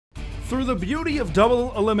Through the beauty of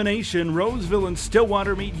double elimination, Roseville and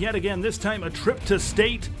Stillwater meet yet again. This time a trip to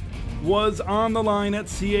state was on the line at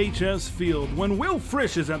CHS Field. When Will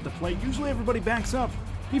Frisch is at the plate, usually everybody backs up.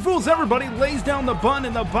 He fools everybody, lays down the bunt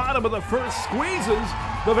in the bottom of the first, squeezes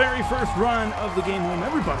the very first run of the game home.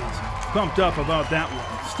 Everybody's pumped up about that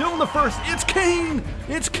one. Still in the first, it's Kane!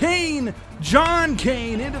 It's Kane! John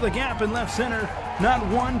Kane into the gap in left center. Not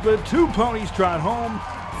one, but two ponies trot home.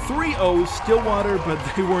 3-0 Stillwater, but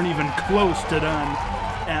they weren't even close to done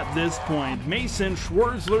at this point. Mason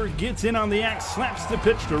Schwerzler gets in on the act, slaps the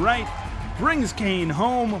pitch to right, brings Kane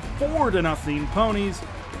home, 4-0 ponies.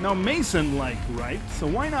 Now Mason liked right, so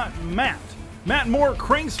why not Matt? Matt Moore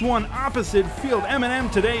cranks one opposite field. M&M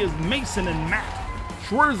today is Mason and Matt.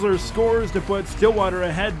 Schwerzler scores to put Stillwater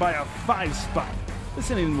ahead by a 5 spot. This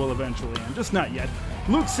inning will eventually end, just not yet.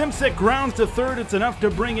 Luke Simsek grounds to third. It's enough to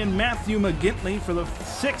bring in Matthew McGintley for the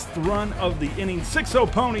 6th run of the inning.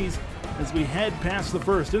 6-0 ponies as we head past the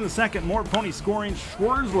first. In the second, more pony scoring.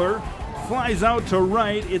 Schwerzler flies out to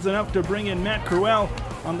right. It's enough to bring in Matt Crowell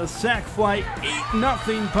on the sac fly.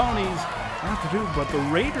 8-0 ponies. Not to do, but the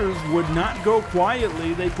Raiders would not go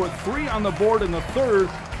quietly. They put 3 on the board in the third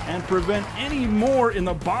and prevent any more in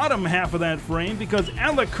the bottom half of that frame because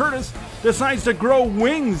Alec Curtis decides to grow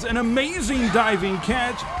wings. An amazing diving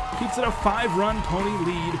catch keeps it a 5-run pony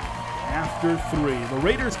lead after 3. The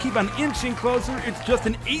Raiders keep on inching closer. It's just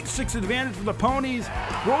an 8-6 advantage for the ponies.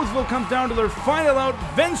 Roseville comes down to their final out.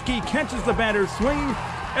 Venski catches the batter's swing,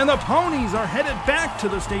 and the ponies are headed back to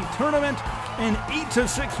the state tournament. An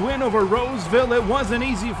 8-6 win over Roseville. It wasn't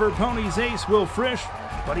easy for ponies ace Will Frisch,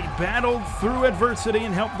 but he battled through adversity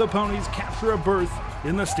and helped the ponies capture a berth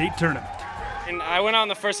in the state tournament. And I went out in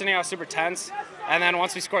the first inning, I was super tense, and then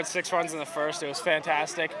once we scored 6 runs in the first, it was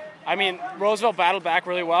fantastic. I mean, Roseville battled back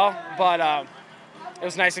really well, but it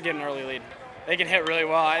was nice to get an early lead. They can hit really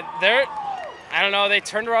well. I don't know, they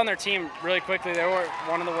turned around their team really quickly. They were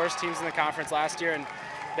one of the worst teams in the conference last year, and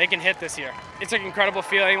they can hit this year. It's an incredible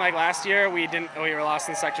feeling. Like last year, we were lost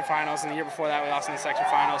in the section finals, and the year before that, we lost in the section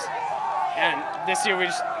finals. And this year, we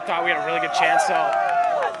just thought we had a really good chance, so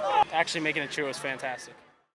actually making it true was fantastic.